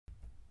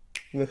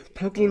With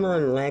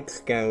Pokemon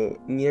Let's Go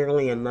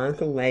nearly a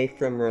month away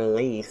from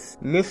release,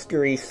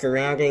 mystery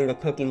surrounding the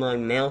Pokemon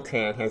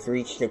Meltan has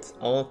reached its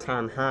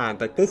all-time high,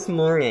 but this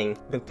morning,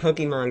 the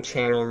Pokemon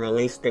channel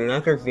released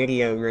another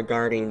video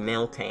regarding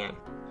Meltan.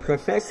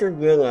 Professor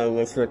Willow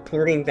was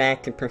reporting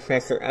back to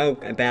Professor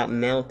Oak about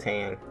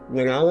Meltan,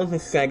 when all of a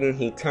sudden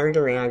he turned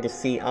around to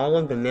see all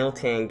of the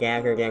Meltan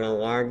gathered in a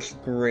large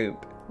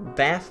group.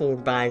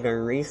 Baffled by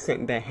their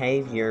recent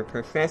behavior,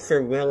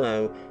 Professor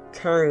Willow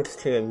turns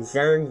to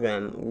observe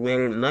them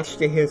when, much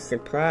to his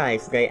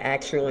surprise, they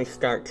actually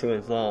start to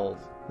evolve,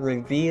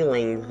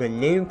 revealing the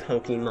new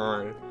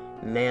Pokemon,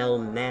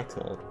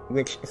 Melmetal,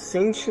 which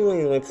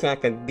essentially looks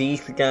like a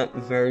beefed up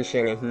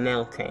version of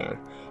Meltan,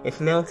 if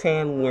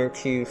Meltan were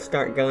to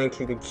start going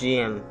to the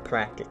gym,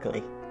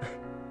 practically.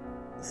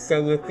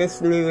 So with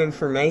this new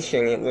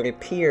information, it would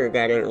appear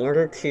that in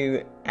order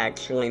to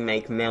actually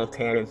make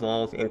Meltan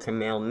evolve into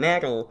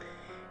Melmetal,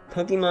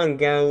 Pokemon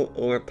Go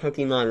or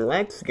Pokemon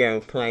Let's Go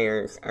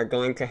players are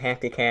going to have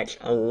to catch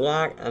a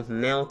lot of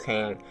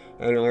Meltan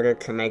in order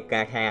to make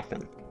that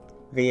happen.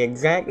 The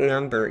exact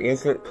number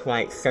isn't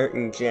quite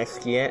certain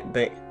just yet,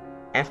 but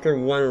after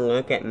one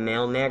look at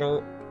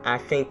Melmetal, I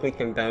think we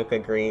can both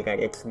agree that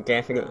it's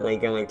definitely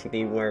going to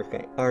be worth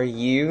it. Are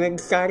you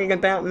excited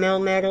about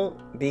Melmetal?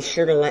 Be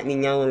sure to let me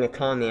know in the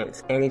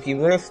comments, and if you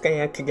want to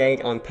stay up to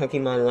date on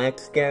Pokemon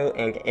Let's Go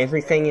and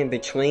everything in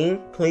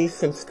between, please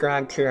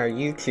subscribe to our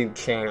YouTube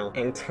channel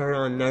and turn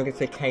on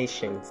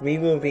notifications. We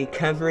will be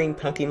covering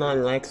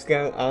Pokemon Let's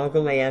Go all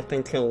the way up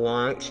until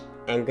launch,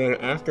 and then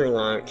after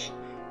launch,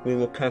 we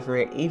will cover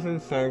it even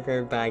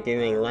further by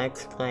doing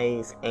Let's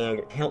Plays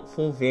and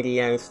helpful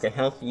videos to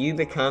help you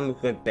become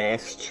the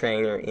best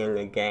trainer in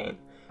the game.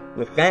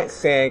 With that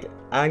said,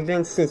 I've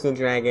been Sizzle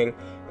Dragon,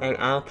 and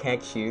I'll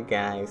catch you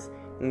guys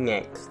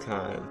next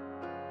time.